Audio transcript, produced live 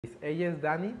Ella es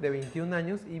Dany, de 21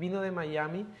 años, y vino de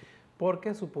Miami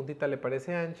porque su puntita le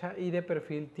parece ancha y de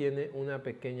perfil tiene una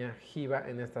pequeña jiba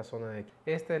en esta zona de aquí.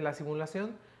 Esta es la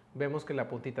simulación. Vemos que la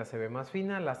puntita se ve más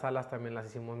fina, las alas también las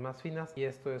hicimos más finas y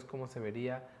esto es como se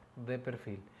vería de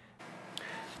perfil.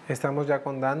 Estamos ya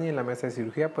con Dany en la mesa de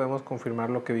cirugía. Podemos confirmar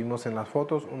lo que vimos en las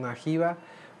fotos: una jiba,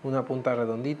 una punta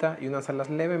redondita y unas alas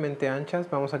levemente anchas.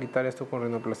 Vamos a quitar esto con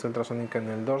rinoplastia ultrasónica en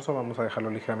el dorso. Vamos a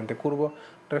dejarlo ligeramente curvo,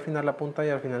 refinar la punta y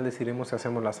al final decidiremos si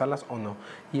hacemos las alas o no.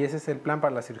 Y ese es el plan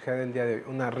para la cirugía del día de hoy: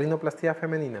 una rinoplastia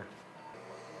femenina.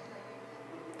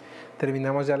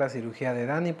 Terminamos ya la cirugía de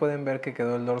Dany. Pueden ver que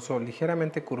quedó el dorso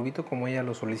ligeramente curvito como ella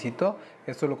lo solicitó.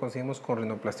 Esto lo conseguimos con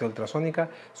rinoplastia ultrasónica.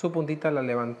 Su puntita la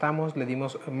levantamos, le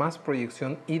dimos más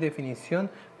proyección y definición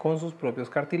con sus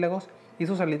propios cartílagos y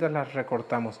sus alitas las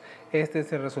recortamos. Este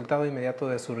es el resultado inmediato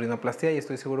de su rinoplastia y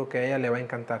estoy seguro que a ella le va a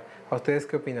encantar. ¿A ustedes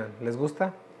qué opinan? ¿Les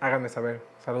gusta? Háganme saber.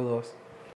 Saludos.